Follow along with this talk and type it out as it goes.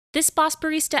This Boss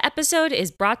Barista episode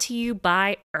is brought to you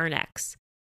by Ernex.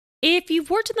 If you've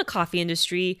worked in the coffee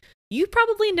industry, you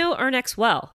probably know Ernex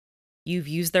well. You've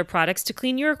used their products to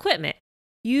clean your equipment.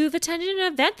 You've attended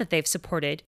an event that they've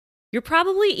supported. You're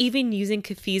probably even using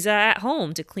Cafiza at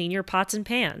home to clean your pots and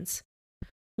pans.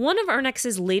 One of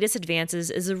Ernex's latest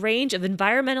advances is a range of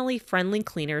environmentally friendly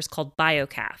cleaners called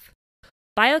BioCaf.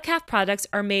 BioCaf products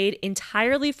are made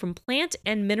entirely from plant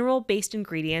and mineral-based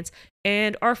ingredients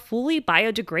and are fully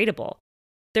biodegradable.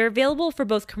 They're available for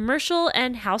both commercial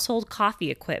and household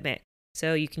coffee equipment,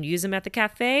 so you can use them at the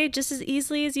cafe just as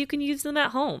easily as you can use them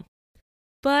at home.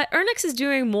 But Ernex is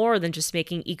doing more than just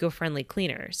making eco-friendly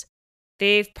cleaners.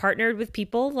 They've partnered with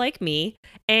people like me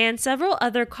and several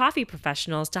other coffee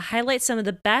professionals to highlight some of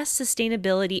the best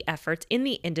sustainability efforts in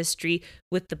the industry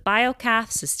with the BioCaf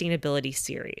Sustainability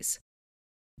Series.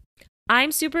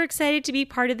 I'm super excited to be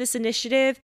part of this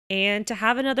initiative and to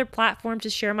have another platform to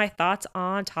share my thoughts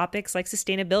on topics like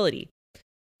sustainability.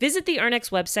 Visit the Ernex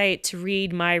website to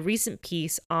read my recent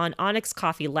piece on Onyx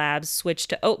Coffee Labs' switch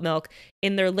to oat milk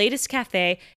in their latest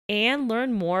cafe and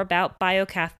learn more about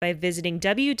BioCaf by visiting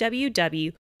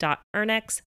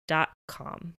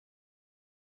www.ernex.com.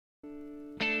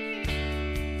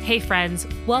 Hey friends,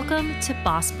 welcome to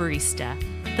Boss Barista,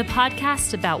 the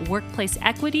podcast about workplace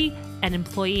equity and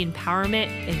employee empowerment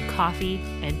in coffee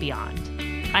and beyond.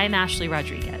 I'm Ashley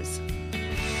Rodriguez.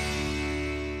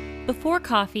 Before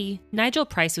coffee, Nigel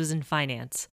Price was in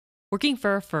finance, working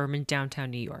for a firm in downtown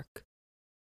New York.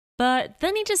 But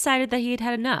then he decided that he had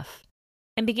had enough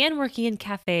and began working in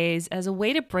cafes as a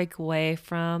way to break away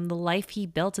from the life he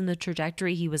built and the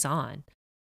trajectory he was on.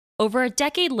 Over a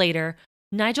decade later,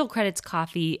 Nigel credits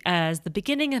coffee as the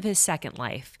beginning of his second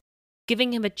life,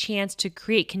 giving him a chance to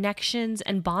create connections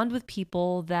and bond with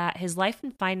people that his life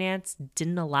in finance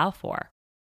didn't allow for.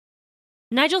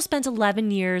 Nigel spent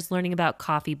 11 years learning about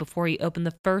coffee before he opened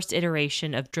the first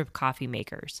iteration of Drip Coffee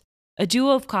Makers, a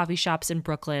duo of coffee shops in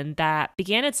Brooklyn that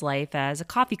began its life as a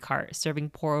coffee cart serving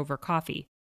pour-over coffee.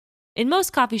 In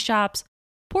most coffee shops,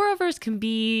 pour-overs can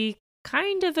be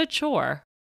kind of a chore.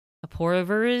 A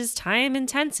pour-over is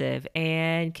time-intensive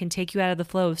and can take you out of the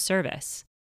flow of service.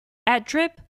 At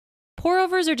Drip,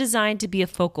 pour-overs are designed to be a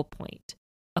focal point,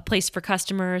 a place for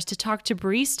customers to talk to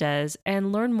baristas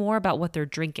and learn more about what they're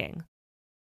drinking.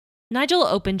 Nigel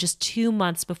opened just 2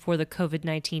 months before the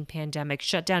COVID-19 pandemic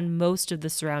shut down most of the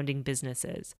surrounding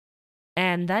businesses,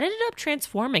 and that ended up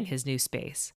transforming his new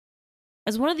space.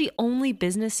 As one of the only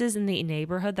businesses in the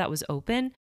neighborhood that was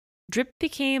open, Drip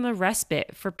became a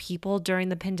respite for people during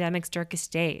the pandemic's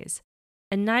darkest days,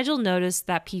 and Nigel noticed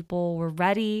that people were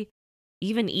ready,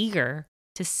 even eager,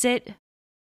 to sit,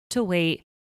 to wait,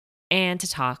 and to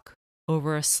talk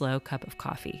over a slow cup of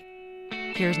coffee.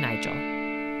 Here's Nigel.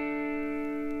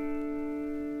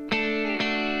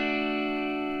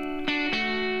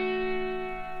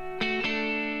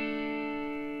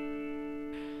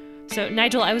 So,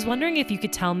 Nigel, I was wondering if you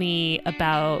could tell me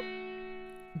about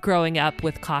growing up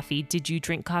with coffee. Did you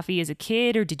drink coffee as a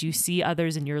kid, or did you see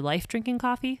others in your life drinking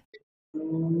coffee?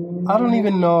 I don't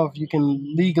even know if you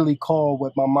can legally call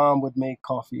what my mom would make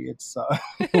coffee. It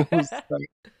was like,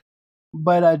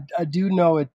 but I do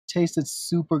know it tasted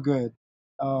super good.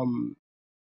 Um,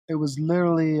 it was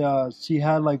literally she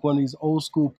had like one of these old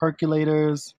school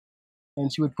percolators,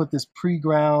 and she would put this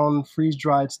pre-ground,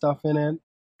 freeze-dried stuff in it.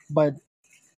 But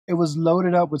it was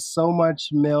loaded up with so much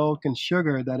milk and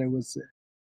sugar that it was.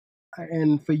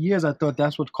 And for years, I thought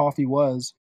that's what coffee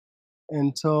was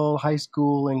until high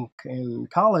school and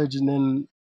college, and then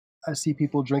I see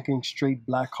people drinking straight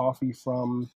black coffee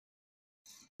from,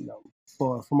 you know,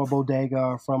 from a bodega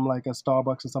or from like a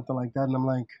Starbucks or something like that, and I'm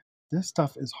like, this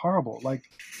stuff is horrible. Like,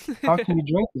 how can you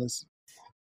drink this?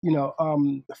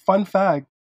 Fun fact: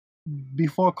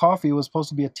 before coffee, it was supposed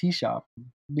to be a tea shop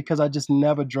because I just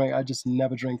never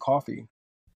drank coffee.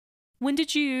 When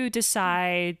did you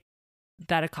decide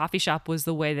that a coffee shop was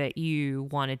the way that you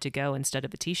wanted to go instead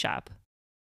of a tea shop?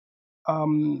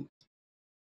 Um,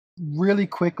 Really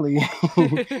quickly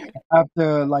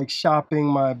after like shopping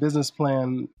my business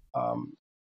plan,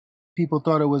 people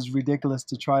thought it was ridiculous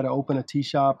to try to open a tea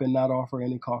shop and not offer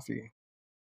any coffee.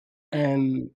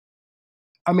 And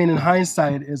I mean, in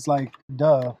hindsight, it's like,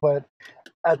 duh. But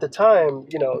at the time,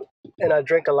 and I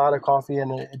drank a lot of coffee,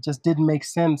 and it just didn't make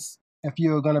sense if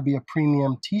you're going to be a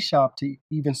premium tea shop to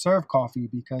even serve coffee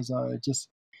because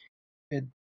it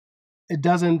it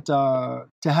doesn't to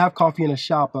have coffee in a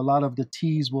shop. A lot of the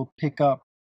teas will pick up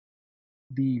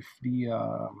the the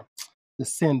um, the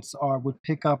scents or would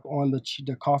pick up on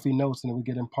the coffee notes, and it would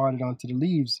get imparted onto the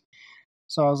leaves.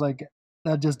 So I was like,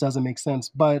 that just doesn't make sense.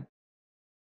 But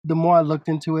the more I looked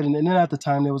into it, and then at the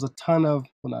time there was a ton of,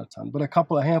 well, not a ton, but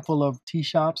a handful of tea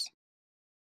shops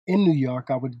in New York.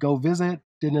 I would go visit.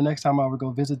 Then the next time I would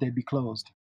go visit, they'd be closed.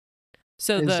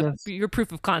 So It's the just, your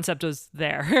proof of concept was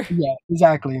there. yeah,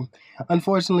 exactly.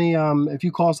 Unfortunately, if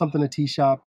you call something a tea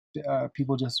shop,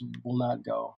 people just will not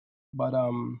go. But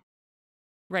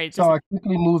Right. It so doesn't. I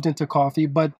quickly moved into coffee.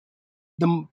 But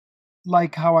the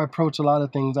like how I approach a lot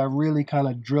of things, I really kind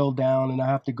of drill down, and I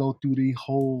have to go through the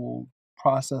whole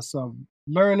process of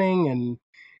learning and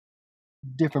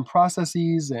different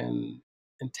processes and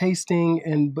tasting.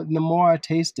 And but the more I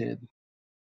tasted,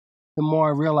 the more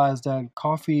I realized that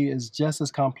coffee is just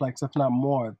as complex, if not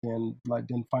more, than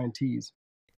fine teas.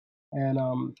 And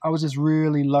I was just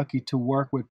really lucky to work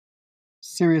with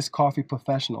serious coffee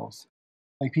professionals,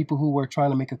 like people who were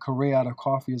trying to make a career out of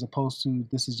coffee, as opposed to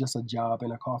this is just a job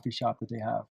in a coffee shop that they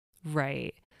have.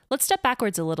 Right. Let's step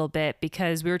backwards a little bit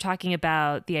because we were talking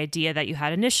about the idea that you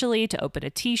had initially to open a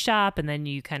tea shop and then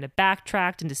you kind of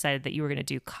backtracked and decided that you were going to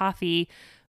do coffee.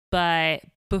 But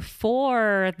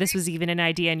before this was even an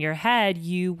idea in your head,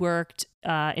 you worked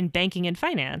in banking and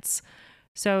finance.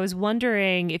 So I was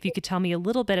wondering if you could tell me a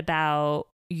little bit about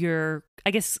your,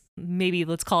 I guess maybe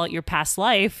let's call it your past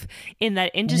life in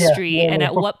that Yeah, industry, and yeah,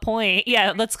 at what point,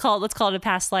 yeah, let's call it a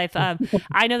past life.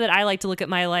 I know that I like to look at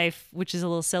my life, which is a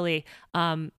little silly,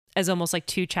 as almost like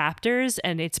two chapters,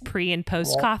 and it's pre and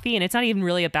post yeah, coffee, and it's not even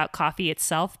really about coffee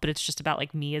itself, but it's just about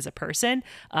like me as a person,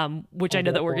 which I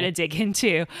know that we're exactly. going to dig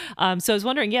into. So I was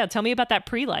wondering, yeah, tell me about that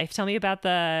pre life. Tell me about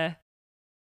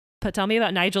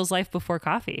Nigel's life before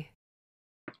coffee.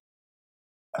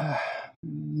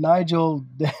 Nigel,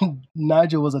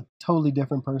 Nigel was a totally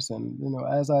different person. You know,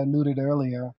 as I alluded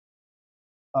earlier,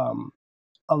 um,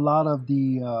 a lot of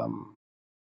the,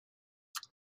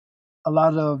 a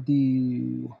lot of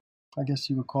the, I guess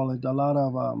you would call it a lot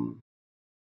of, I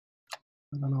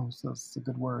don't know, if that's a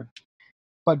good word,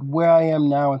 but where I am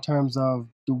now in terms of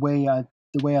the way I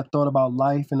thought about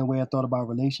life and the way I thought about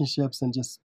relationships and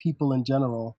just people in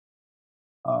general,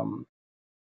 um,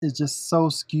 is just so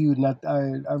skewed. And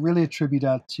I really attribute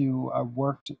that to I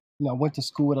worked, I went to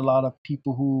school with a lot of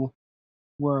people who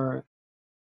were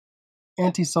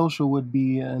antisocial would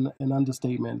be an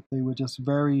understatement. They were just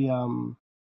very uh,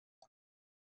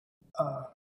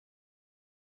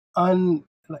 un,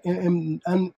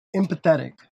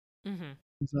 empathetic. Mm-hmm.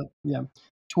 Is that, yeah,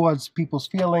 towards people's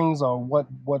feelings or what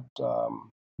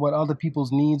other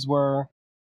people's needs were.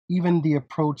 Even the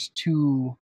approach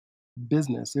to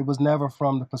business, it was never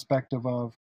from the perspective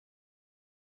of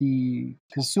the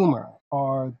consumer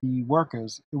or the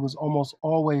workers. It was almost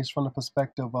always from the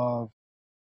perspective of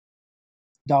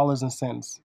dollars and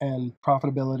cents and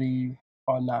profitability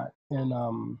or not. And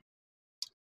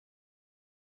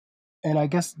I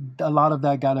guess a lot of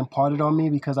that got imparted on me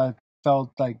because I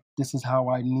felt like this is how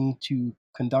I need to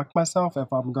conduct myself if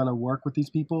I'm going to work with these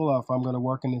people or if I'm going to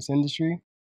work in this industry.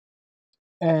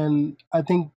 And I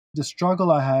think the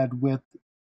struggle I had with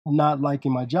not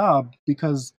liking my job,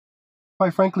 because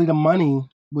quite frankly, the money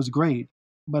was great,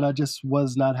 but I just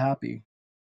was not happy.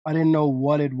 I didn't know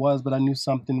what it was, but I knew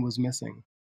something was missing.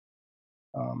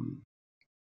 Um,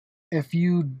 if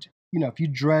you, if you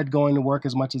dread going to work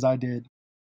as much as I did,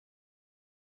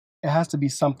 it has to be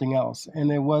something else.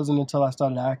 And it wasn't until I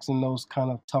started asking those kind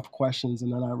of tough questions,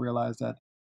 and then I realized that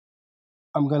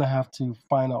I'm gonna have to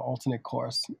find an alternate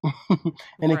course,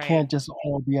 and it Right. can't just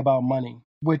all be about money.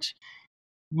 Which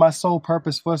my sole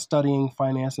purpose for studying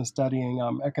finance and studying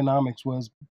economics was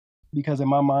because in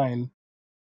my mind,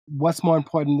 what's more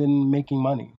important than making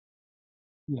money?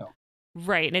 You know,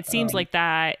 Right. And it seems um, like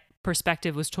that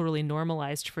perspective was totally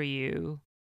normalized for you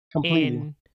completely.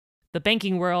 in the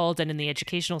banking world and in the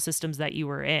educational systems that you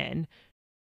were in.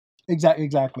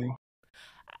 Exactly.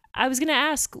 I was going to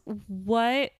ask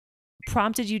what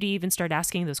prompted you to even start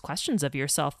asking those questions of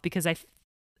yourself, because I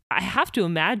have to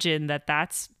imagine that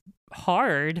that's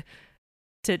hard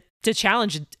to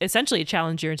challenge, essentially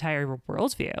challenge your entire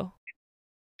worldview.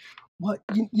 What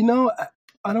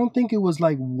I don't think it was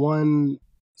like one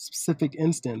specific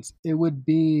instance. It would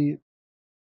be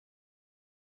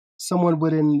someone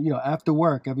wouldn't, after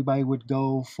work, everybody would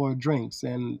go for drinks.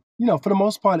 And, for the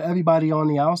most part, everybody on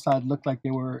the outside looked like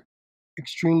they were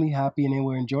extremely happy and they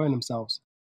were enjoying themselves.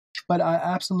 But I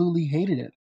absolutely hated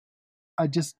it. I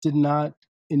just did not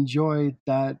enjoy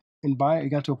that environment.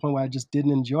 It got to a point where I just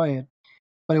didn't enjoy it.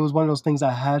 But it was one of those things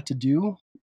I had to do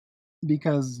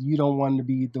because you don't want to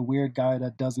be the weird guy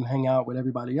that doesn't hang out with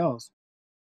everybody else.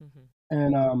 Mm-hmm.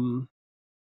 And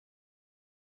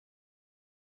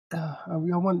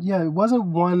yeah, it wasn't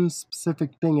one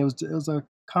specific thing. It was a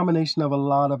combination of a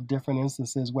lot of different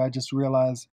instances where I just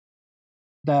realized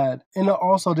that, and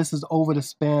also this is over the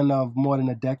span of more than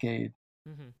a decade,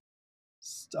 Hmm.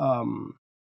 um,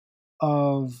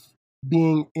 of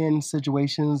being in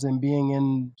situations and being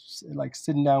in, like,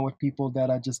 sitting down with people that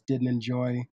I just didn't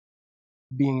enjoy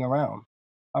being around.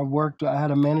 I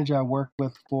had a manager I worked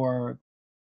with for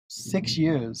 6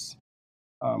 years.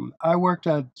 I worked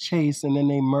at Chase, and then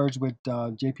they merged with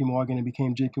J.P. Morgan and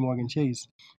became J.P. Morgan Chase.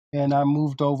 And I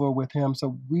moved over with him,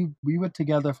 so we were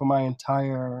together for my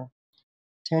entire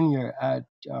tenure at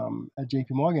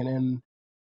J.P. Morgan, and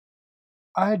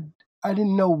I I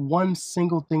didn't know one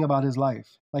single thing about his life.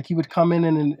 Like, he would come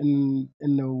in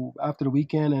the after the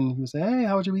weekend, and he would say, "Hey,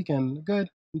 how was your weekend? Good."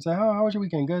 He'd say, "How was your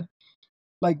weekend? Good."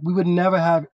 Like, we would never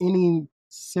have any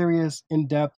serious, in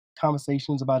depth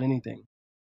conversations about anything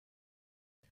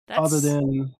other That's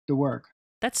than the work.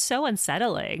 that's so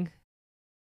unsettling.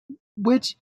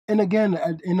 Which, and again,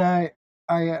 I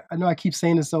know I keep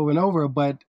saying this over and over,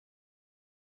 but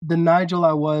the Nigel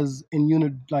I was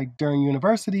in like during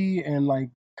university and like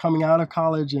coming out of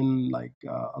college and like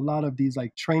a lot of these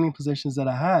like training positions that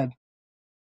I had,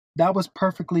 that was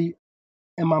perfectly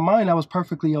in my mind. I was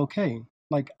perfectly okay.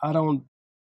 Like, I don't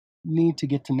need to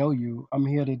get to know you. I'm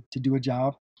here to do a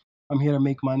job. I'm here to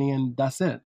make money, and that's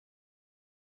it.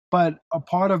 But a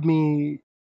part of me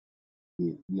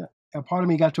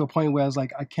got to a point where I was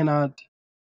like, I cannot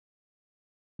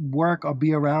work or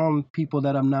be around people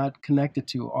that I'm not connected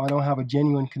to or I don't have a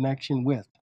genuine connection with.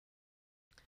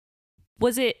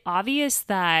 Was it obvious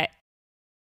that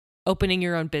opening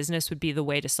your own business would be the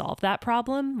way to solve that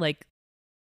problem? Like,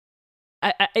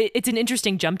 it's an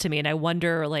interesting jump to me, and I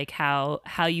wonder like how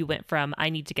you went from I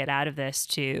need to get out of this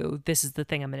to this is the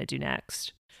thing I'm going to do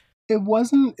next. It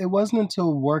wasn't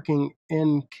until working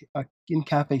in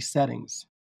cafe settings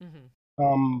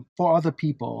Hmm. for other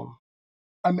people.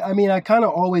 I mean, I kind of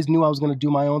always knew I was going to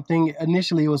do my own thing.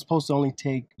 Initially, it was supposed to only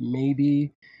take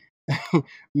maybe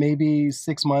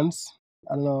 6 months.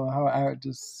 I don't know how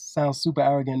just sounds super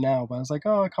arrogant now, but I was like,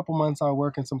 oh, a couple months I'll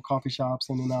work in some coffee shops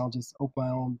and then I'll just open my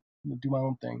own, do my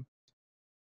own thing.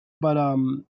 But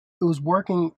it was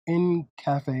working in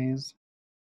cafes.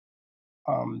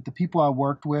 The people I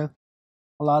worked with,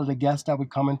 a lot of the guests that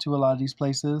would come into a lot of these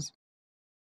places,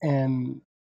 and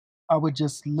I would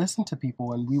just listen to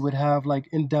people, and we would have like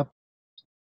in-depth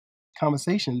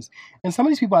conversations. And some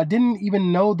of these people I didn't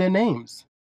even know their names,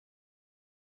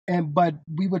 and but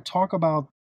we would talk about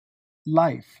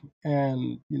life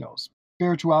and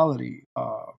spirituality,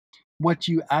 what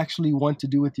you actually want to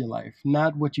do with your life,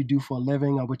 not what you do for a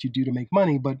living or what you do to make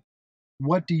money, but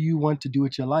what do you want to do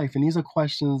with your life? And these are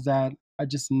questions that I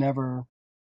just never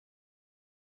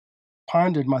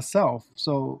pondered myself.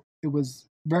 So it was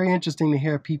very interesting to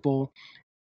hear people,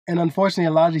 and unfortunately,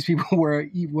 a lot of these people were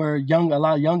young, a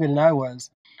lot younger than I was,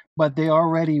 but they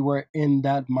already were in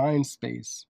that mind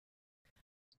space.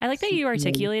 I like that So, you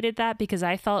articulated that because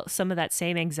I felt some of that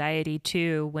same anxiety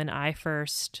too when I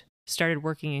first started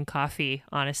working in coffee,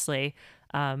 honestly.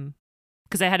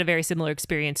 Because I had a very similar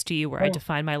experience to you where I oh,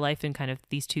 defined my life in kind of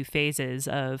these two phases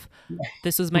of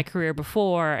this was my career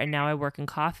before and now I work in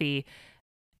coffee.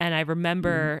 And I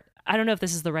remember, I don't know if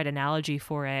this is the right analogy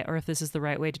for it or if this is the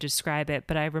right way to describe it,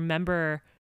 but I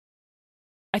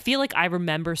feel like I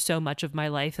remember so much of my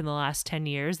life in the last 10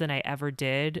 years than I ever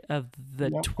did of the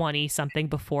yep, 20 something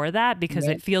before that because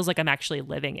yep, it feels like I'm actually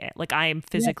living it. Like I am yep.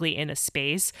 physically in a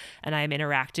space and I am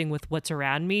interacting with what's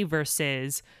around me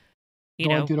versus, you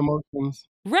Going know, through the motions,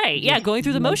 right. Yeah. just Going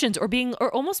through the motions or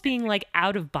or almost being like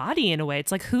out of body in a way.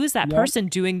 It's like, who's that yep, person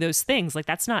doing those things? Like,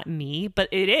 that's not me, but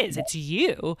it is, it's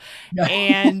you. yeah,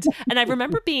 And I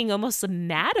remember being almost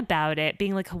mad about it,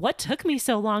 being like, what took me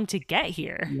so long to get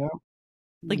here? yep,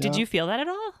 Like, did yep. you feel that at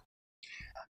all?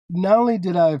 Not only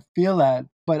did I feel that,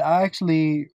 but I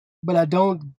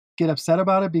don't get upset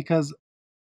about it because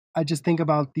I just think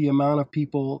about the amount of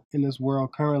people in this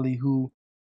world currently who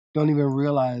don't even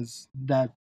realize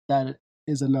that that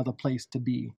is another place to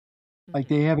be. Like,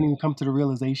 Hmm. they haven't even come to the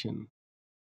realization.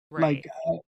 Right. Like,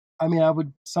 I mean,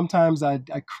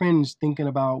 I cringe thinking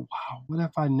about, wow, what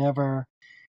if I never,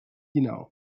 you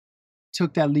know,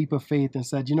 took that leap of faith and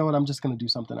said, you know what, I'm just going to do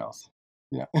something else.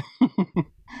 Yeah.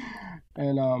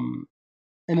 and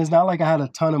and it's not like I had a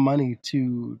ton of money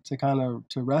to kind of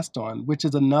to rest on, which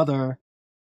is another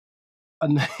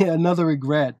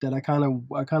regret that I kind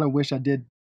of wish I did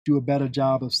do a better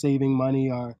job of saving money,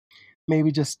 or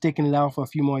maybe just sticking it out for a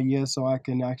few more years so I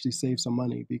can actually save some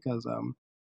money, because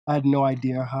I had no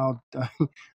idea how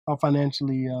how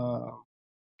financially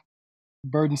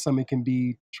burdensome it can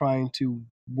be trying to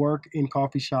work in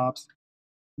coffee shops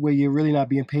where you're really not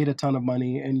being paid a ton of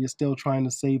money and you're still trying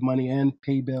to save money and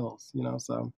pay bills.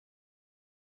 So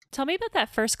Tell me about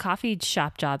that first coffee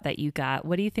shop job that you got.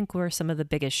 What do you think were some of the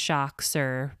biggest shocks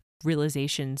or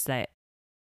realizations that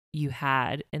you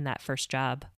had in that first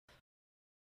job?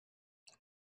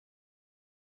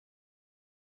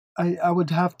 I would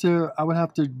have to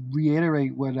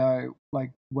reiterate what I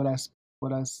like what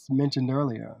mentioned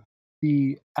earlier.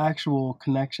 The actual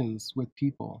connections with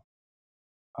people.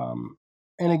 Um,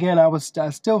 and again, I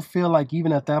still feel like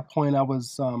even at that point I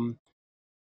was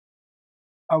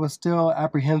still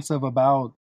apprehensive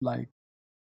about like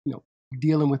you know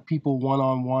dealing with people one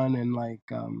on one and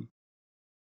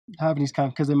having these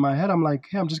kind because in my head I'm like,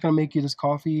 hey, I'm just gonna make you this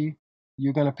coffee.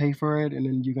 You're gonna pay for it, and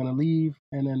then you're gonna leave,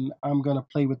 and then I'm gonna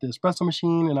play with the espresso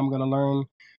machine, and I'm gonna learn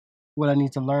what I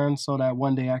need to learn so that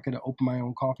one day I could open my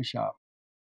own coffee shop.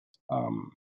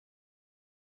 Um,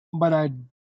 but I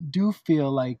do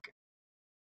feel like,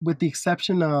 with the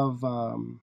exception of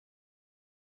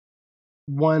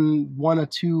one or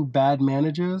two bad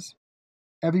managers,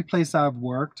 every place I've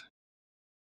worked,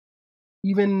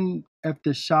 even if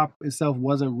the shop itself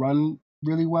wasn't run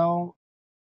really well,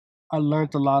 I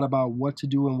learned a lot about what to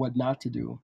do and what not to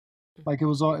do. Like it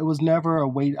was never a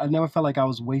wait. I never felt like I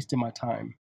was wasting my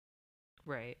time.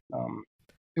 Right. Um,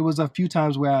 it was a few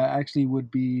times where I actually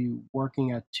would be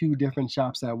working at two different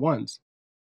shops at once,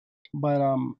 but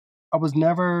I was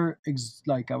never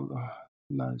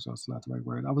not that's not the right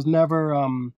word. I was never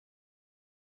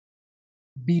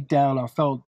beat down or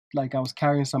felt like I was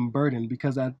carrying some burden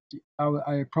because I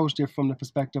approached it from the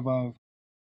perspective of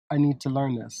I need to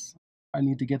learn this, I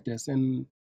need to get this, and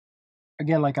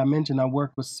again, like I mentioned, I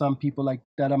work with some people like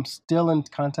that I'm still in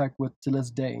contact with to this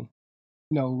day.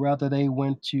 Whether they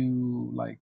went to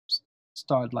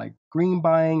start like green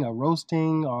buying or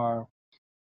roasting or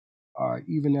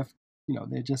even if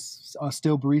they just are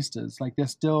still baristas, like they're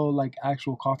still like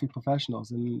actual coffee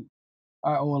professionals, and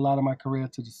I owe a lot of my career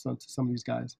to some of these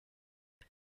guys.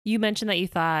 You mentioned that you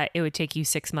thought it would take you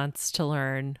 6 months to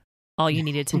learn all you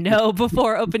needed to know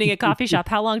before opening a coffee shop.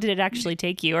 How long did it actually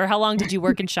take you? Or how long did you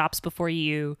work in shops before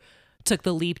you took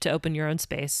the leap to open your own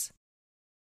space?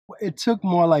 It took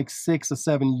more like 6 or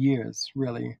 7 years,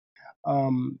 really.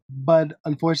 But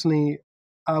unfortunately,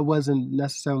 I wasn't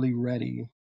necessarily ready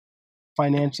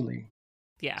financially.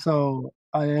 Yeah. So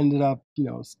I ended up,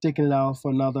 sticking it out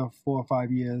for another 4 or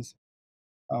 5 years.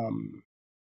 Um,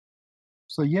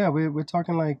 so yeah, we're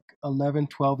talking like 11,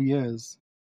 12 years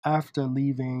after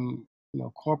leaving,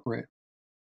 corporate.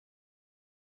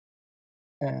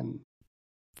 And,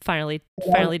 Finally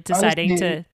deciding honestly,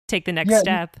 to take the next yeah,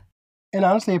 step. and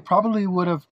honestly, it probably would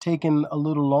have taken a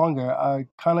little longer. I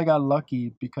kind of got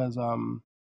lucky because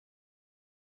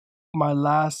my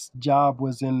last job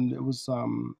was in it was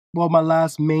well, my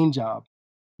last main job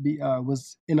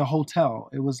was in a hotel.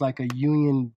 It was like a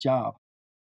union job.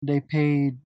 They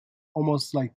paid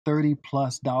almost like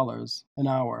 $30+ an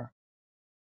hour,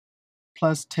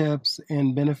 plus tips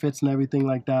and benefits and everything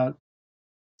like that.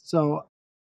 So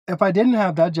if I didn't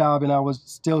have that job and I was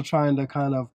still trying to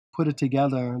kind of put it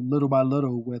together little by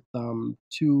little with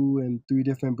two and three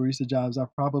different barista jobs, I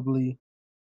probably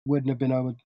wouldn't have been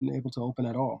able to open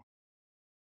at all.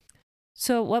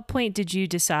 So, at what point did you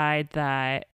decide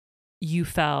that you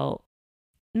felt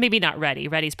maybe not ready?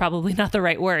 Ready's probably not the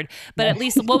right word, but at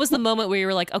least what was the moment where you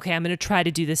were like, okay, I'm going to try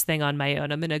to do this thing on my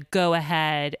own. I'm going to go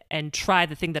ahead and try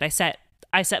the thing that I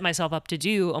set myself up to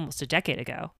do almost a decade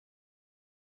ago.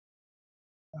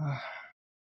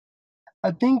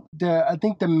 I think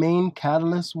the main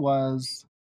catalyst was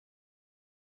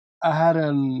I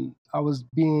was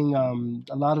being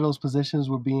a lot of those positions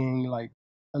were being like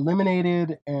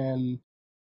eliminated, and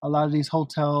a lot of these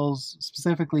hotels,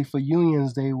 specifically for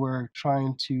unions, they were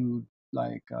trying to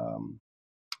like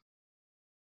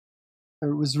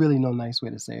there was really no nice way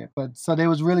to say it, but so they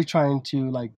was really trying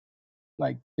to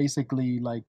basically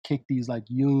like kick these like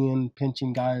union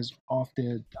pinching guys off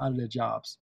their out of their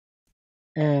jobs.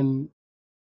 And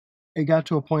it got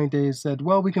to a point they said,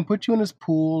 well, we can put you in this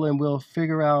pool and we'll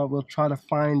try to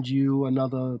find you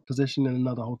another position in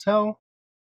another hotel.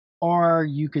 Or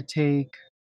you could take,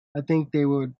 I think they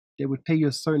would pay you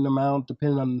a certain amount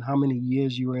depending on how many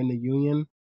years you were in the union.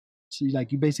 So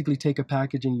you basically take a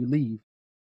package and you leave.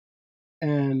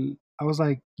 And I was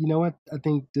like, you know what? I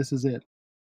think this is it.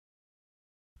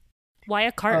 Why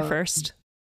a cart Uh, first?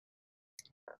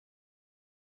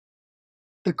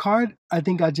 the card, I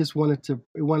think I wanted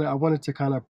to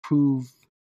kind of prove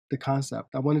the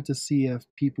concept. I wanted to see if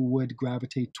people would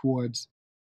gravitate towards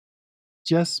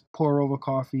just pour over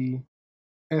coffee.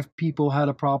 If people had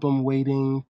a problem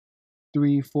waiting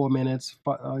 3, 4 minutes,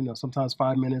 sometimes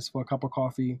 5 minutes for a cup of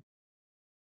coffee,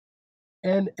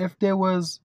 and if there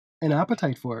was an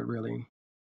appetite for it, really.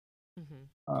 Mm-hmm.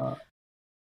 Uh,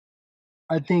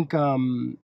 I think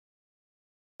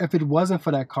if it wasn't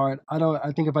for that card,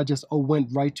 I think if I just went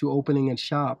right to opening a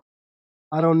shop,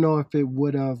 I don't know if it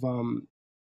would have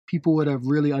people would have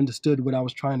really understood what I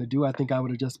was trying to do. I think I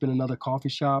would have just been another coffee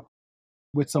shop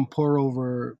with some pour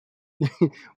over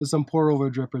with some pour over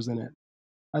drippers in it.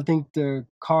 I think the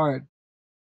card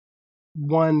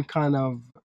one kind of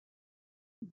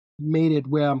made it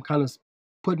where I'm kind of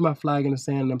putting my flag in the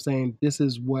sand and I'm saying this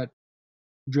is what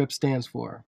drip stands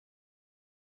for.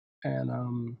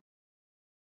 And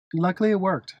luckily it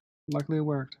worked. Luckily it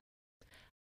worked.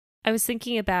 I was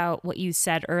thinking about what you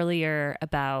said earlier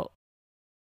about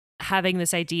having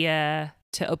this idea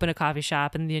to open a coffee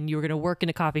shop, and then you were going to work in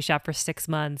a coffee shop for 6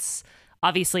 months.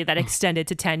 Obviously, that extended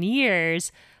to 10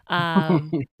 years.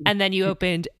 And then you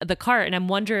opened the cart. And I'm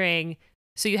wondering,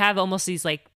 so you have almost these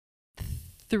like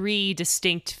three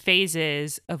distinct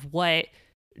phases of what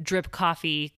drip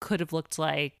coffee could have looked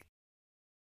like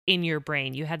in your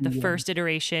brain. You had the Yeah. first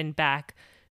iteration back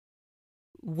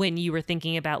when you were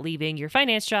thinking about leaving your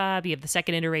finance job. You have the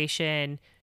second iteration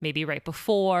maybe right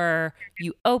before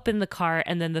you open the cart,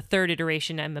 and then the third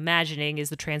iteration, I'm imagining, is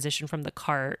the transition from the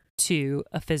cart to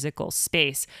a physical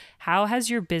space. How has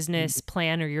your business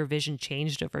plan or your vision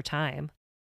changed over time?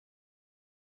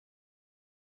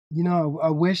 You know, I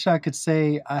wish I could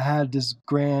say I had this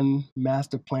grand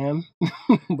master plan,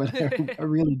 but I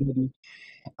really didn't.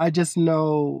 I just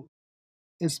know,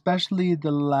 especially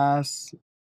the last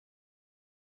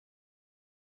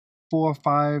 4,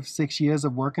 5, 6 years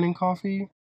of working in coffee.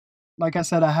 Like I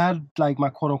said, I had like my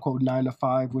quote unquote 9 to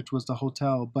 5, which was the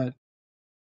hotel, but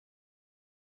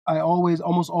I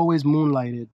almost always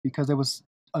moonlighted because there was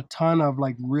a ton of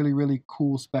like really, really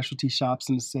cool specialty shops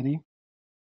in the city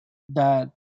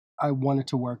that I wanted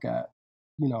to work at.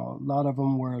 You know, a lot of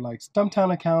them were like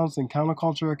Stumptown accounts and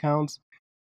counterculture accounts.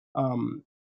 Um,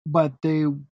 but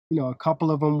a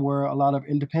couple of them were a lot of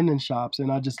independent shops,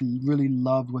 and I just really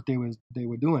loved what they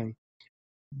were doing.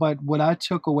 But what I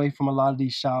took away from a lot of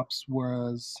these shops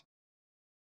was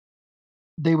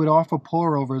they would offer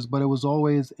pour overs, but it was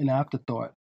always an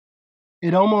afterthought.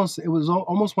 It was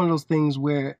almost one of those things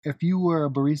where if you were a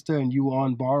barista and you were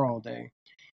on bar all day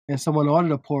and someone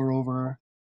ordered a pour over,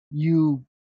 you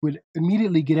would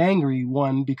immediately get angry,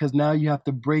 one, because now you have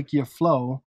to break your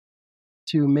flow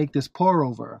to make this pour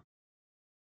over.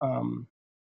 Um,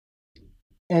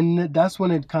 and that's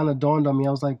when it kind of dawned on me.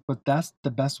 I was like, but that's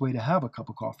the best way to have a cup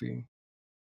of coffee.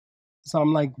 So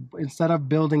I'm like, instead of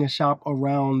building a shop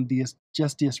around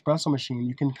just the espresso machine,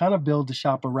 you can kind of build the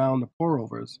shop around the pour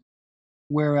overs.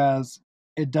 Whereas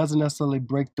it doesn't necessarily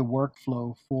break the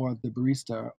workflow for the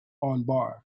barista on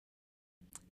bar.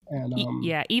 And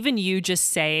Yeah, even you just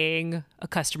saying a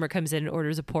customer comes in and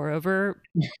orders a pour over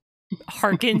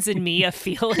harkens in me a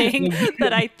feeling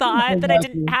that I thought that I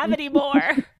didn't exactly. have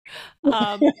anymore.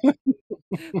 Um,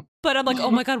 but I'm like,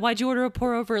 oh my God, why'd you order a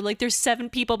pour over? Like, there's 7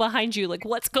 people behind you. Like,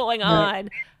 what's going Yeah, on?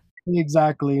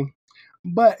 exactly.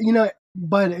 But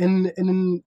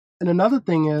and another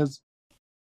thing is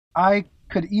I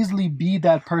could easily be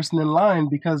that person in line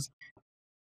because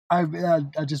I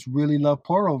just really love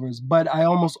pour overs, but I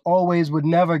almost always would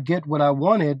never get what I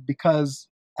wanted because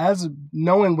as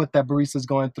knowing what that barista's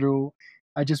going through,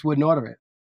 I just wouldn't order it.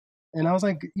 And I was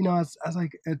like, I was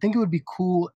like, I think it would be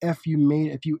cool if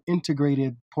you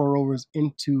integrated pour overs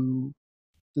into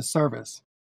the service.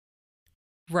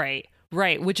 Right,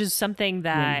 right. Which is something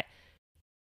Yeah, that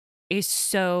is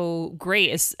so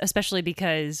great, especially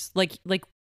because like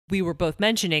we were both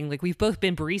mentioning, like we've both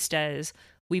been baristas.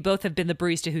 We both have been the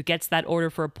barista who gets that order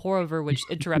for a pour over, which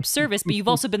interrupts service. But you've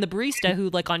also been the barista who,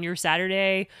 like, on your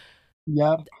Saturday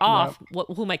yep, yep, off,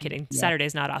 who am I kidding? yep.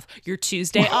 Saturday's not off. Your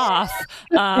Tuesday off.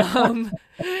 Um,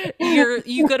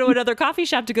 you go to another coffee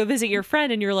shop to go visit your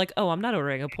friend, and you're like, oh, I'm not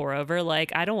ordering a pour over.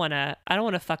 Like, I don't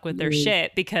wanna fuck with their Yeah,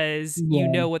 shit because you yeah,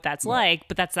 know what that's yeah. like.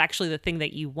 But that's actually the thing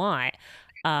that you want.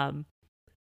 Um,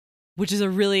 which is a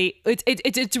really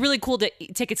it's really cool to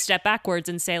take a step backwards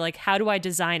and say, like, how do I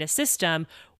design a system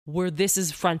where this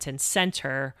is front and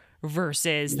center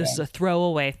versus this is Yeah, a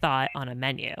throwaway thought on a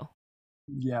menu.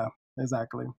 yeah,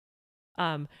 exactly.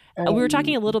 um we were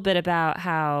talking And a little bit about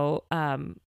how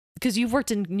because you've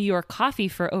worked in New York coffee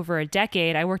for over a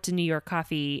decade. I worked in New York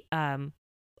coffee a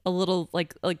little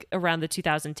like around the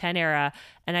 2010 era,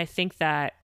 and I think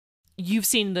that you've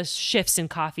seen the shifts in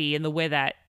coffee and the way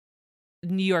that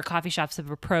New York coffee shops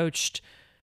have approached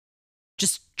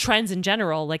just trends in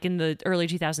general. Like in the early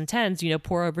 2010s,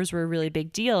 pour overs were a really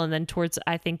big deal. And then towards,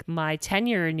 I think, my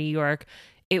tenure in New York,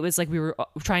 it was like we were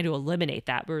trying to eliminate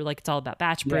that. We were like, it's all about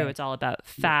batch brew. Yeah. It's all about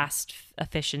Yeah. fast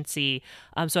efficiency.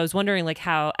 So I was wondering like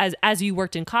how, as you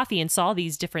worked in coffee and saw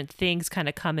these different things kind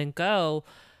of come and go,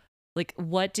 like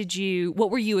what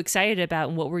were you excited about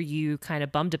and what were you kind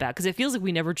of bummed about? Because it feels like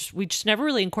we just never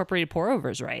really incorporated pour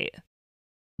overs, right?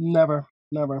 Never,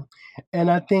 never.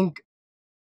 And I think,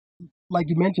 like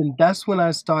you mentioned, that's when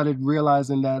I started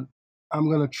realizing that I'm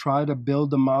gonna try to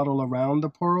build a model around the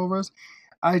pour overs.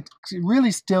 I really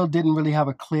still didn't really have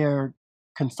a clear,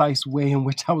 concise way in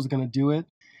which I was gonna do it,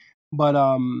 but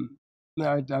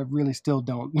I really still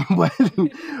don't.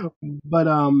 But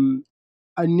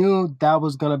I knew that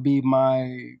was gonna be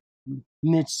my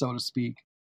niche, so to speak.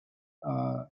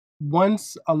 Uh,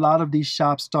 Once a lot of these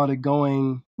shops started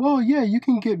going, well, yeah, you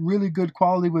can get really good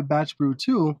quality with batch brew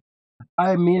too.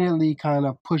 I immediately kind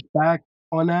of pushed back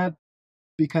on that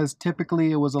because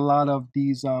typically it was a lot of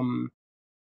these,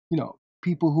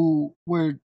 people who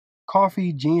were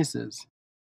coffee geniuses.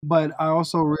 But I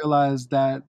also realized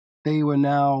that they were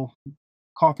now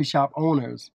coffee shop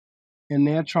owners and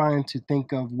they're trying to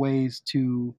think of ways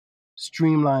to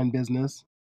streamline business,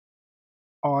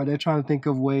 or they're trying to think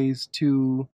of ways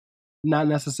to not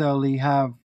necessarily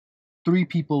have three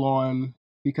people on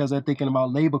because they're thinking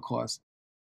about labor costs.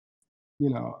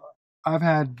 You know, I've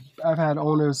had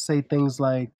owners say things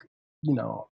like, you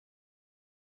know,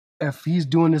 if he's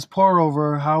doing this pour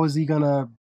over, how is he gonna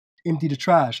empty the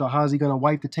trash, or how is he gonna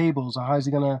wipe the tables, or how is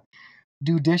he gonna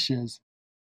do dishes?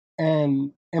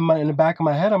 And in the back of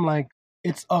my head, I'm like,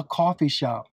 it's a coffee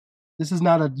shop. This is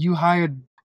not a you hired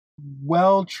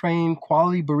well trained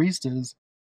quality baristas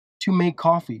to make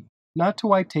coffee, not to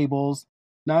wipe tables,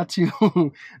 not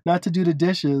to not to do the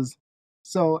dishes.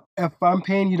 So if I'm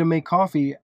paying you to make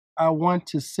coffee, I want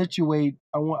to situate.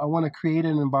 I want to create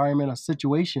an environment, a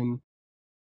situation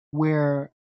where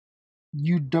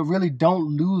you really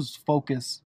don't lose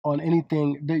focus on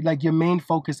anything. Like your main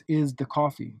focus is the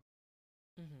coffee.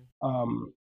 Mm-hmm.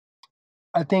 Um,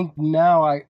 I think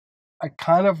now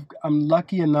I'm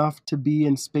lucky enough to be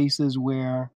in spaces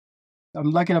where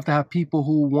I'm lucky enough to have people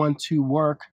who want to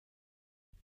work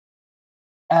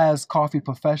as coffee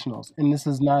professionals. And this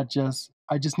is not just,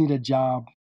 I just need a job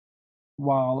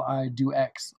while I do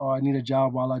X, or I need a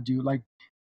job while I do, like,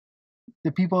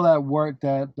 the people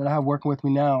that I have working with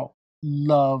me now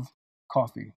love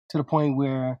coffee to the point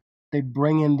where they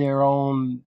bring in their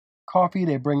own coffee,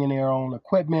 they bring in their own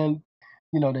equipment,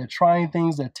 they're trying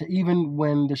things that even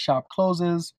when the shop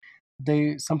closes,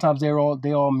 they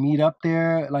all meet up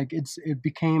there. Like it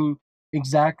became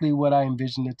exactly what I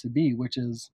envisioned it to be, which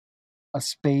is a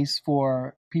space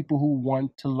for people who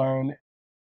want to learn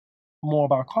more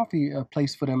about coffee, a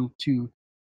place for them to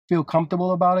feel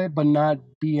comfortable about it, but not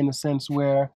be in a sense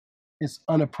where it's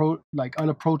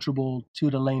unapproachable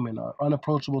to the layman, or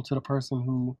unapproachable to the person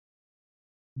who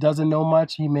doesn't know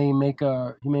much. He may make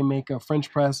a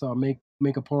French press, or make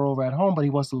a pour over at home, but he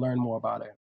wants to learn more about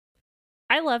it.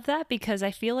 I love that because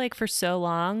I feel like for so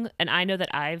long, and I know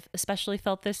that I've especially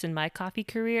felt this in my coffee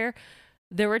career,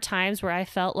 there were times where I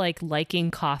felt like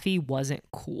liking coffee wasn't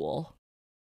cool.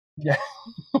 Yeah.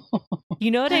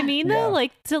 You know what I mean though? Yeah,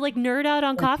 Like to like nerd out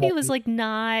on coffee exactly.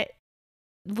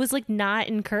 was like not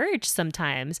encouraged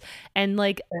sometimes. And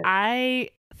like Eh, I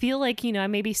feel like, I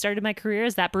maybe started my career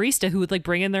as that barista who would like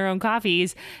bring in their own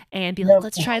coffees and be like, Yep.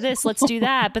 let's try this, let's do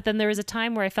that. But then there was a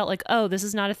time where I felt like, oh, this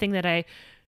is not a thing that I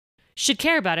should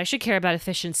care about. I should care about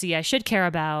efficiency. I should care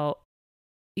about,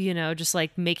 just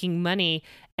like making money.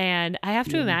 And I have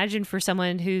to Yeah. imagine for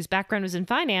someone whose background was in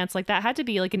finance, like that had to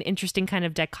be like an interesting kind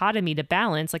of dichotomy to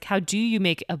balance. Like, how do you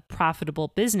make a profitable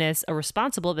business, a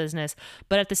responsible business,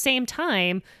 but at the same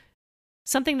time,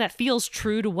 something that feels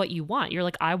true to what you want? You're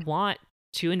like, I want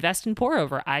to invest in pour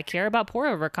over. I care about pour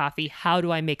over coffee. How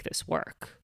do I make this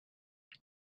work?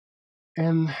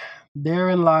 And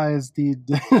therein lies the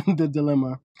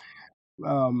dilemma.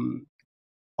 Um,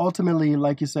 Ultimately,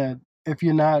 like you said, if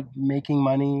you're not making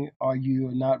money, or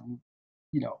you're not,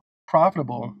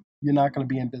 profitable, you're not going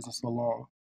to be in business for long.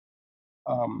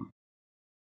 Um,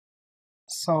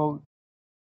 so,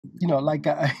 like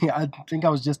I think I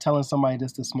was just telling somebody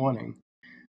this morning.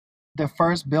 The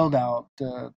first build out,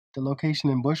 the location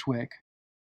in Bushwick,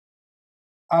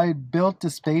 I built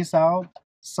the space out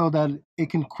so that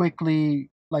it can quickly,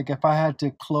 like if I had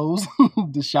to close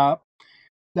the shop,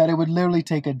 that it would literally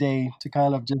take a day to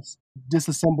kind of just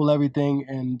disassemble everything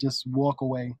and just walk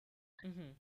away.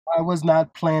 Mm-hmm. I was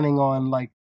not planning on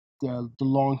like the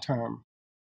long term.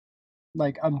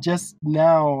 Like I'm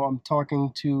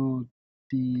talking to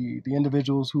the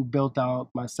individuals who built out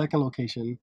my second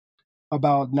location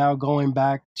about now going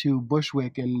back to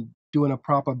Bushwick and doing a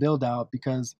proper build out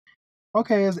because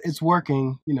okay, it's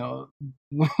working. We're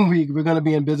going to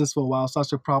be in business for a while, so I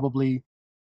should probably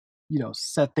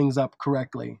set things up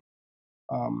correctly.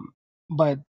 Um,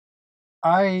 but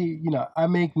I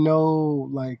make no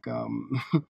like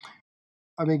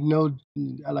I make no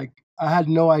like I had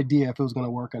no idea if it was going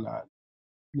to work or not.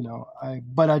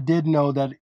 But I did know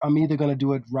that I'm either going to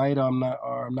do it right or I'm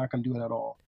not going to do it at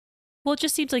all. Well, it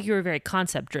just seems like you were very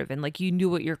concept driven. Like you knew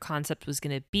what your concept was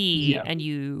going to be Yeah. and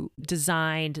you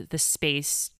designed the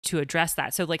space to address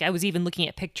that. So, like, I was even looking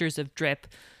at pictures of drip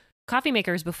coffee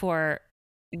makers before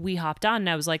we hopped on, and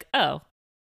I was like, oh,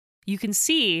 you can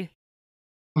see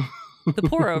the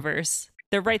pour overs.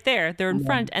 They're right there. They're in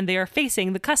front and they are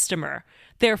facing the customer.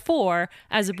 Therefore,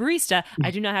 as a barista, I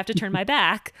do not have to turn my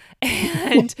back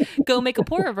and go make a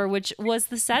pour over, which was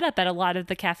the setup at a lot of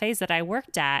the cafes that I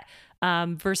worked at,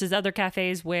 versus other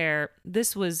cafes where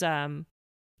this was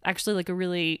actually like a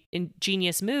really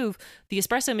ingenious move. The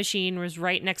espresso machine was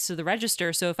right next to the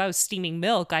register. So if I was steaming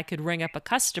milk, I could ring up a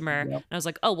customer. Yep. And I was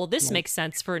like, oh, well, this makes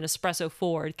sense for an espresso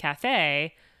forward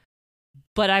cafe.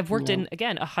 But I've worked in,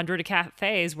 again, 100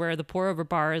 cafes where the pour over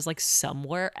bar is like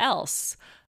somewhere else,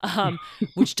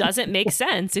 which doesn't make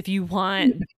sense if you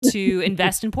want to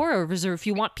invest in pour overs or if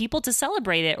you want people to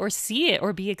celebrate it or see it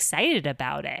or be excited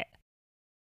about it.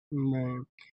 Right.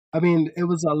 I mean, it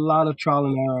was a lot of trial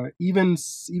and error. Even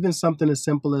something as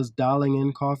simple as dialing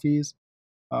in coffees,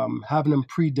 having them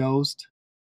pre-dosed.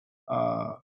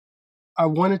 Uh, I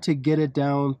wanted to get it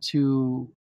down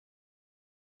to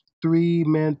 3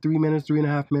 minutes,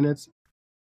 3.5 minutes.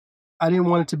 I didn't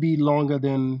want it to be longer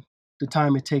than the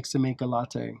time it takes to make a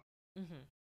latte.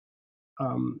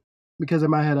 Because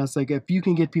in my head, I was like, if you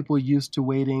can get people used to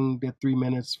waiting the 3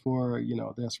 minutes for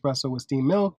the espresso with steamed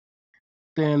milk,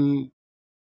 then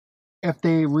if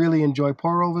they really enjoy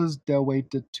pour overs, they'll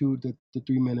wait the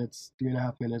 3 minutes,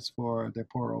 3.5 minutes for their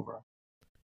pour over.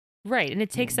 Right. And it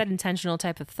takes that intentional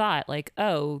type of thought, like,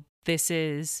 oh, this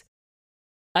is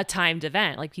a timed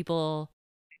event. Like people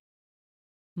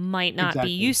might not be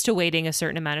used to waiting a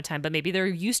certain amount of time, but maybe they're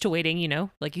used to waiting,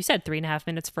 like you said, 3.5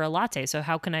 minutes for a latte. So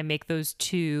how can I make those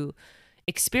two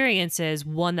experiences,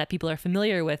 one that people are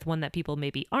familiar with, one that people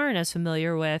maybe aren't as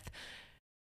familiar with,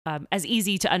 as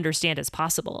easy to understand as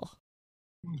possible?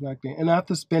 Exactly. And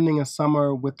after spending a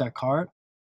summer with that cart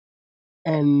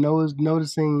and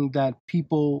noticing that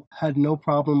people had no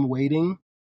problem waiting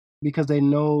because they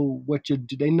know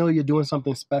they know you're doing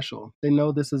something special. They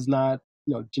know this is not,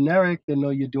 generic. They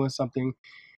know you're doing something,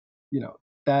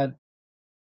 that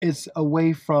is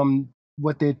away from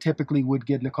what they typically would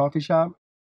get in a coffee shop.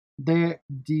 The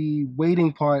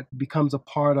waiting part becomes a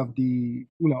part of the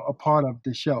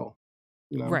show.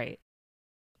 Right.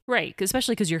 Right,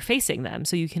 especially because you're facing them,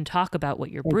 so you can talk about what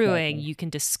you're brewing. You can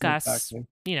discuss,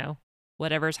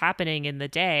 whatever's happening in the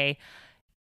day,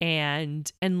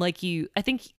 and like I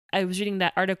think I was reading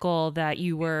that article that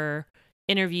you were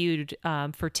interviewed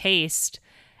for Taste,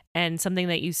 and something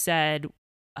that you said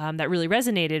that really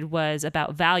resonated was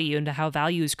about value and how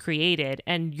value is created,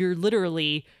 and you're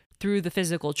literally through the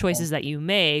physical choices that you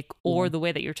make or the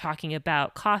way that you're talking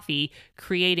about coffee,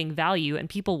 creating value, and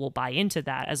people will buy into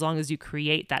that as long as you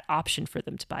create that option for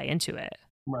them to buy into it.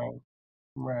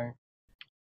 Right.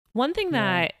 One thing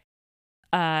that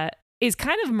is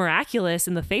kind of miraculous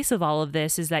in the face of all of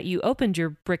this is that you opened your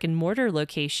brick and mortar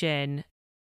location,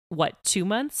 2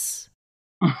 months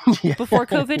before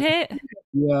COVID hit?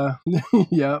 Yeah.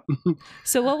 Yeah.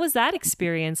 So what was that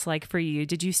experience like for you?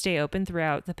 Did you stay open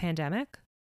throughout the pandemic?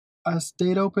 I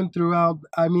stayed open throughout.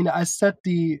 I mean, it's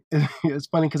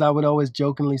funny because I would always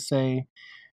jokingly say,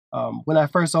 when I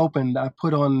first opened, I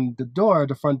put on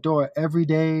the front door, every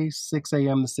day, 6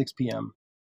 a.m. to 6 p.m.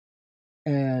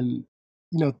 And,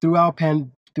 throughout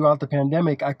the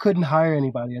pandemic, I couldn't hire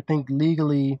anybody. I think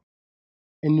legally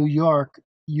in New York,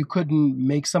 you couldn't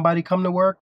make somebody come to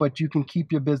work, but you can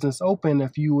keep your business open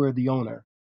if you were the owner.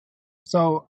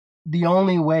 So the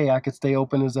only way I could stay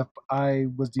open is if I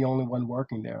was the only one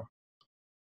working there.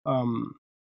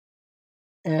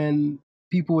 And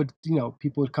people would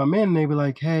come in and they'd be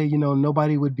like, hey,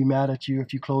 nobody would be mad at you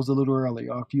if you closed a little early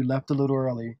or if you left a little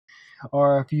early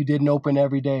or if you didn't open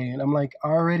every day. And I'm like, I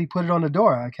already put it on the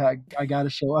door. I got to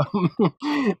show up.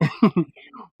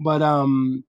 But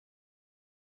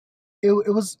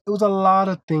it was a lot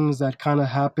of things that kind of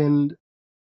happened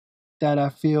that I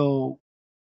feel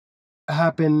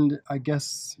happened, I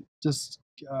guess, just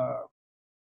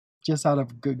out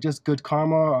of good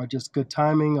karma or just good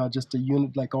timing or just a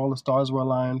unit, like all the stars were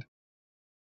aligned.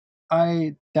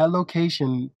 That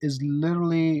location is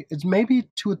literally, it's maybe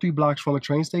 2 or 3 blocks from a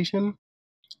train station,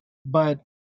 but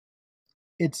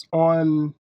it's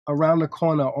on around the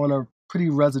corner on a pretty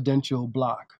residential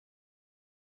block.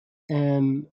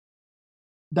 And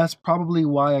that's probably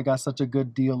why I got such a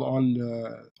good deal on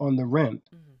the rent.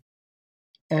 Mhm.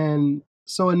 And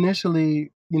so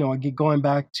initially, going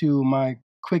back to my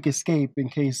quick escape in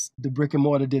case the brick and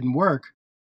mortar didn't work,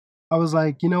 I was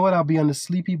like, you know what? I'll be on the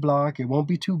sleepy block. It won't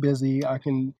be too busy. I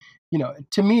can,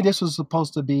 to me, this was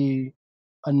supposed to be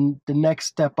the next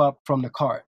step up from the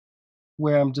cart,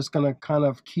 where I'm just going to kind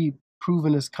of keep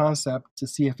proving this concept to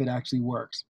see if it actually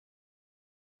works.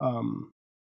 Um,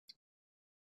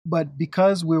 but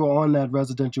because we were on that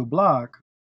residential block,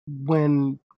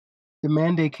 when the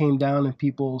mandate came down and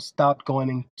people stopped going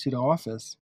into the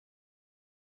office,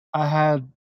 I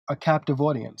had a captive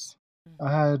audience. I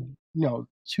Mhm. had,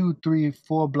 2, 3,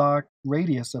 4 block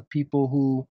radius of people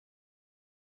who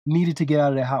needed to get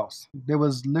out of their house. There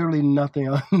was literally nothing,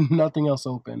 nothing else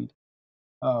opened.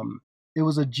 Um, it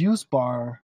was a juice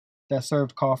bar that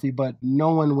served coffee, but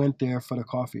no one went there for the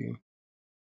coffee.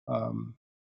 Um,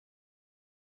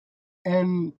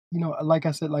 and like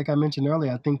I said, like I mentioned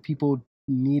earlier, I think people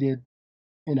needed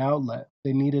an outlet.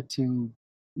 They needed to,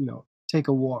 take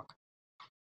a walk.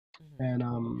 Mhm.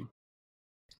 And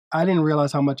I didn't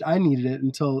realize how much I needed it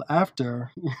until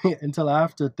after until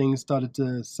after things started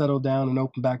to settle down and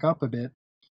open back up a bit,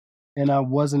 and I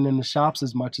wasn't in the shops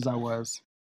as much as I was.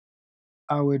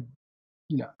 I would,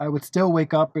 I would still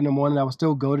wake up in the morning, I would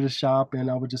still go to the shop, and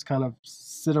I would just kind of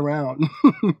sit around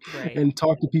Right. and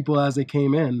talk to people as they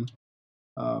came in.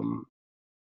 Um,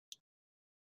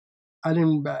 I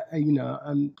didn't,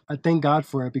 I thank God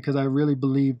for it because I really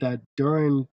believe that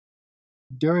during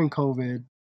COVID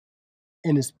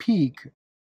in its peak,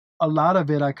 a lot of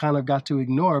it I kind of got to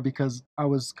ignore because I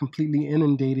was completely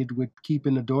inundated with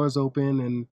keeping the doors open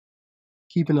and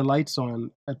keeping the lights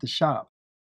on at the shop.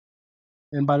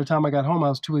 And by the time I got home, I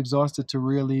was too exhausted to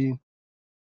really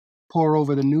pour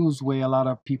over the news way a lot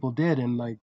of people did. And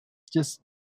like just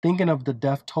thinking of the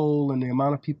death toll and the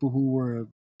amount of people who were,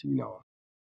 you know,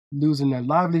 losing their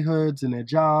livelihoods and their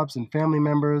jobs and family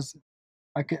members,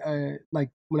 like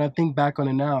when I think back on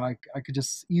it now, I could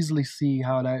just easily see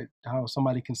how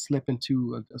somebody can slip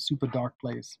into a super dark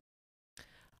place.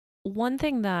 One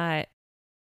thing that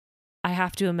I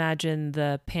have to imagine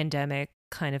the pandemic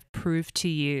kind of proved to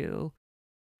you,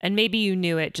 and maybe you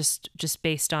knew it just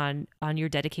based on your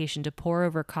dedication to pour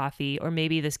over coffee, or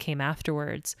maybe this came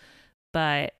afterwards,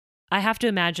 but I have to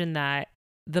imagine that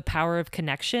the power of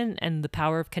connection and the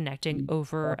power of connecting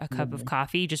over a cup of Absolutely.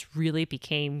 coffee just really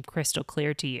became crystal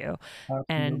clear to you.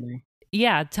 And Absolutely.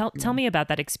 yeah, tell Yeah. me about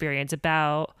that experience,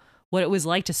 about what it was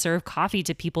like to serve coffee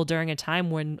to people during a time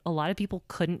when a lot of people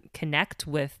couldn't connect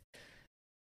with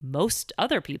most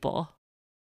other people.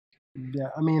 Yeah.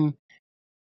 I mean,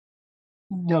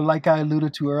 like I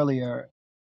alluded to earlier,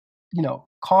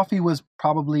 coffee was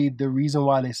probably the reason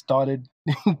why they started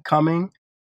coming,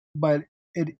 but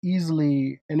it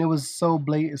easily, and it was so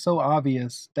blatant, so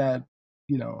obvious that,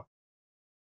 you know,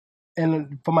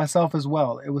 and for myself as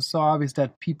well, it was so obvious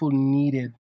that people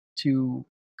needed to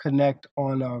connect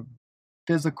on a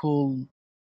physical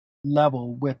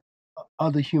level with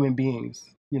other human beings.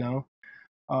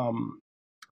 Um,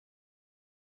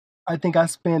 I think I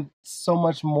spent so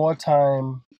much more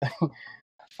time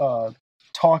uh,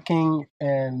 talking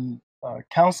and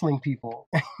counseling people,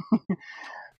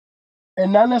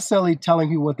 and not necessarily telling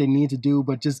people what they need to do,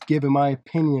 but just giving my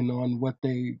opinion on what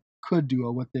they could do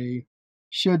or what they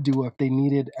should do if they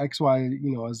needed X, Y,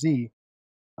 or Z.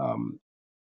 Um,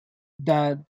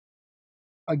 that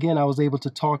again, I was able to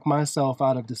talk myself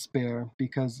out of despair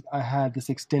because I had this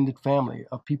extended family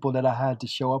of people that I had to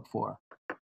show up for.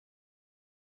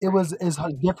 It Right. was as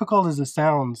difficult as it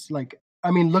sounds. Like,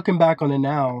 I mean, looking back on it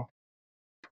now,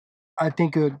 I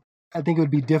think it, I think it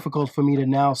would be difficult for me to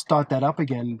now start that up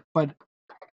again. But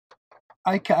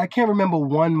I can't remember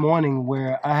one morning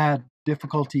where I had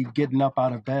difficulty getting up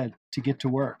out of bed to get to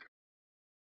work.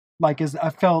 Like, as I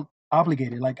felt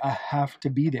obligated, like I have to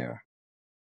be there.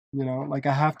 Like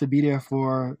I have to be there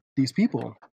for these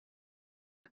people.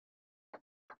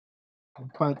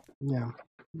 But yeah.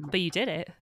 But you did it.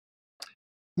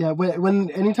 Yeah,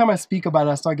 when anytime I speak about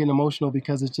it, I start getting emotional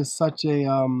because it's just such a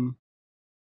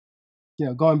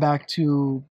going back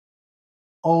to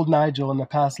old Nigel in the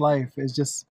past life is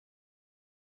just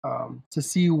to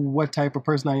see what type of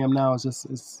person I am now is just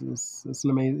it's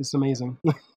amazing.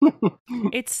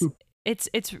 It's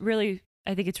it's really,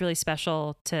 I think it's really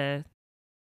special to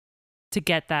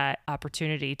get that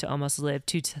opportunity to almost live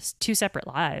two separate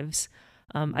lives.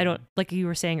 I don't, like you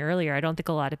were saying earlier, I don't think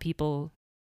a lot of people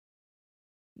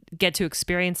get to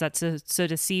experience that. So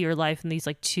to see your life in these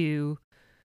like two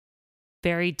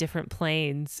very different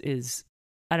planes is,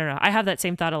 I don't know. I have that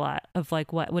same thought a lot of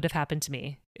like what would have happened to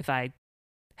me if I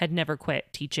had never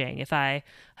quit teaching, if I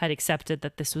had accepted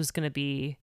that this was going to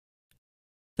be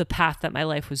the path that my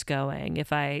life was going,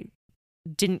 if I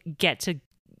didn't get to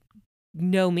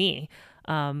know me.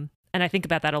 And I think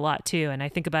about that a lot too. And I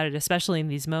think about it especially in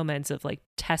these moments of like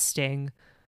testing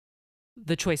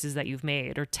the choices that you've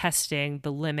made or testing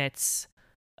the limits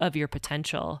of your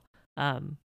potential. I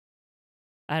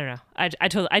don't know.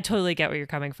 I totally get where you're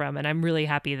coming from. And I'm really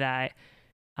happy that,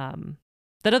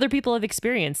 that other people have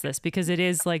experienced this, because it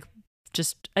is like,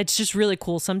 it's just really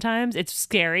cool. Sometimes it's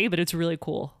scary, but it's really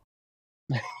cool.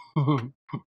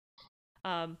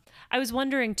 I was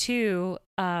wondering too,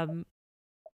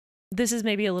 this is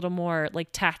maybe a little more like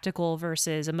tactical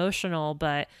versus emotional,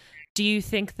 but do you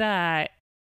think that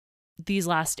these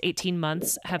last 18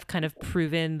 months have kind of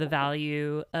proven the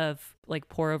value of like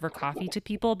pour over coffee to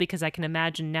people? Because I can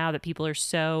imagine now that people are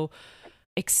so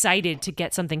excited to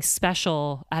get something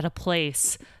special at a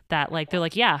place that like, they're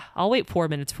like, yeah, I'll wait 4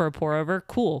 minutes for a pour over.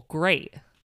 Cool. Great.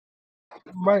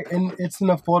 Right. And it's an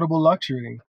affordable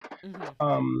luxury.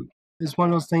 Mm-hmm. It's one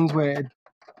of those things where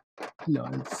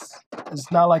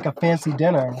it's not like a fancy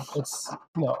dinner. It's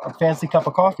a fancy cup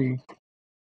of coffee.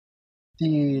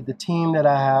 The team that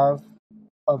I have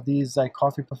of these like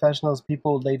coffee professionals,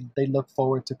 people they look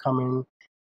forward to coming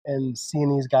and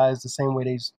seeing these guys the same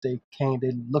way they came.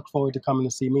 They look forward to coming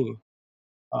to see me.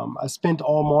 I spent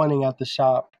all morning at the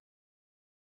shop,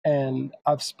 and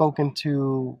I've spoken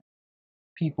to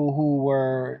people who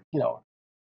were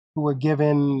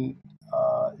given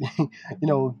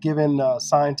given a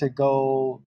sign to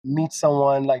go meet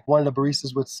someone. Like one of the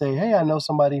baristas would say, "Hey, I know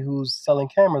somebody who's selling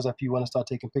cameras if you want to start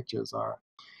taking pictures," or,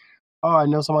 "Oh, I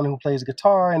know someone who plays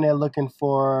guitar and they're looking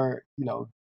for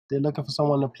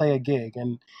someone to play a gig."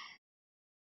 And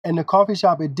the coffee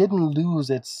shop, it didn't lose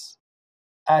its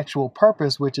actual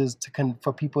purpose, which is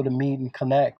for people to meet and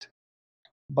connect.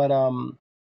 But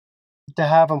to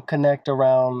have them connect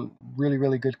around really,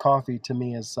 really good coffee to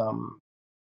me is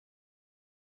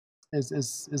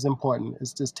important.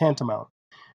 It's just tantamount.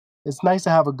 It's nice to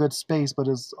have a good space, but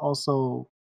it's also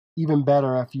even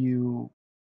better if you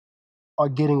are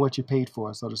getting what you paid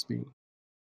for, so to speak.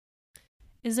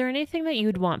 Is there anything that you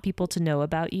would want people to know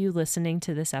about you listening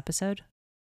to this episode?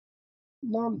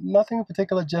 No, nothing in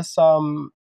particular. Just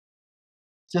that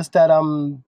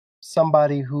I'm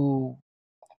somebody who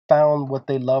found what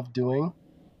they love doing,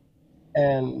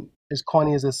 and as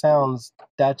corny as it sounds,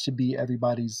 that should be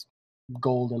everybody's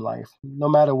goal in life, no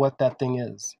matter what that thing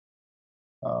is.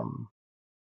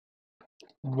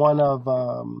 One of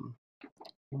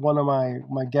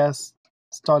my guests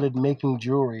started making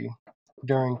jewelry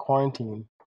during quarantine,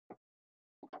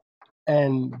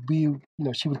 and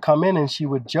she would come in and she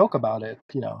would joke about it.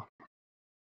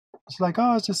 She's like,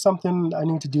 "Oh, it's just something I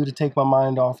need to do to take my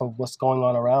mind off of what's going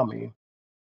on around me."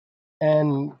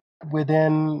 And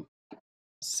within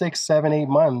 6, 7, 8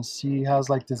 months, she has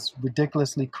like this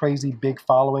ridiculously crazy big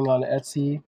following on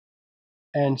Etsy,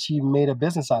 and she made a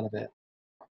business out of it.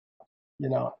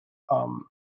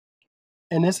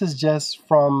 And this is just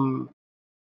from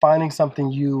finding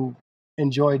something you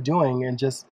enjoy doing and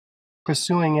just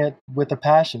pursuing it with a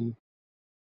passion.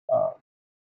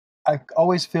 I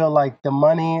always feel like the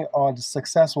money or the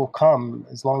success will come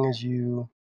as long as you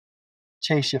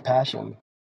chase your passion.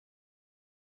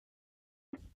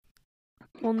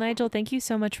 Well, Nigel, thank you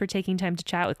so much for taking time to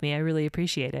chat with me. I really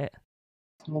appreciate it.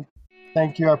 Well,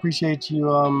 thank you. I appreciate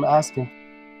you asking.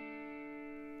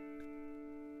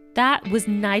 That was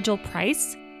Nigel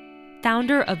Price,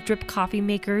 founder of Drip Coffee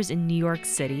Makers in New York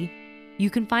City. You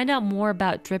can find out more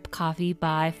about Drip Coffee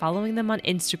by following them on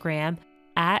Instagram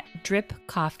at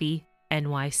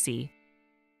DripCoffeeNYC.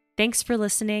 Thanks for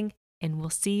listening, and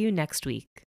we'll see you next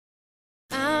week.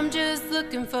 I'm just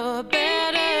looking for a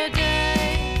better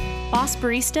day. Boss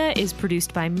Barista is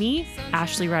produced by me,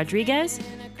 Ashley Rodriguez.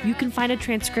 You can find a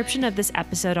transcription of this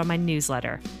episode on my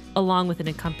newsletter, along with an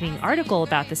accompanying article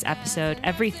about this episode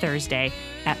every Thursday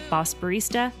at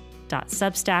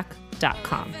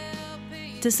bossbarista.substack.com.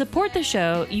 To support the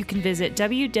show, you can visit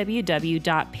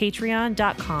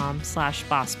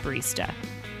www.patreon.com/bossbarista.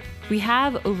 We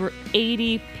have over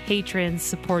 80 patrons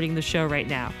supporting the show right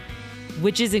now,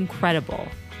 which is incredible.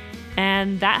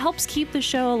 And that helps keep the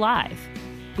show alive.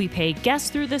 We pay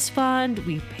guests through this fund,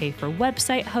 we pay for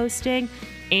website hosting,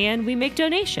 and we make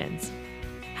donations.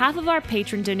 Half of our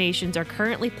patron donations are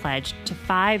currently pledged to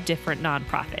 5 different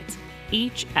nonprofits,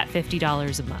 each at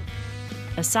 $50 a month.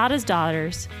 Asada's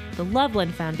Daughters, the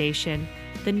Loveland Foundation,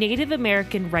 the Native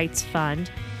American Rights Fund,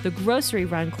 the Grocery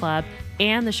Run Club,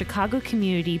 and the Chicago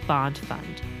Community Bond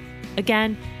Fund.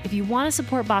 Again, if you want to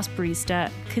support Boss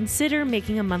Barista, consider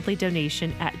making a monthly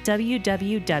donation at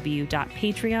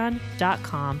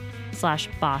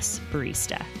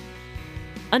www.patreon.com/bossbarista.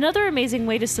 Another amazing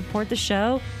way to support the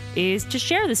show is to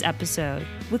share this episode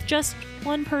with just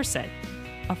one person,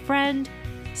 a friend,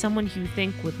 someone who you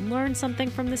think would learn something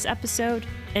from this episode,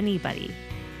 anybody.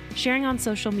 Sharing on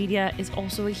social media is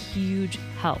also a huge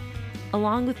help,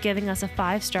 along with giving us a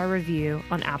 5-star review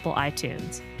on Apple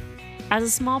iTunes. As a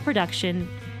small production,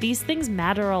 these things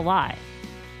matter a lot.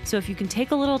 So if you can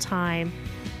take a little time,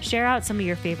 share out some of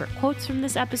your favorite quotes from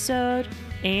this episode,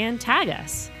 and tag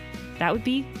us, that would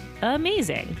be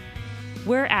amazing.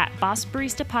 We're at Boss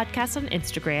Barista Podcast on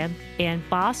Instagram and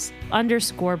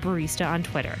boss_barista on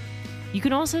Twitter. You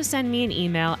can also send me an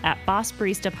email at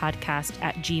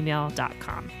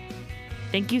bossbaristapodcast@gmail.com.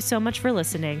 Thank you so much for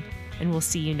listening, and we'll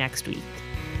see you next week.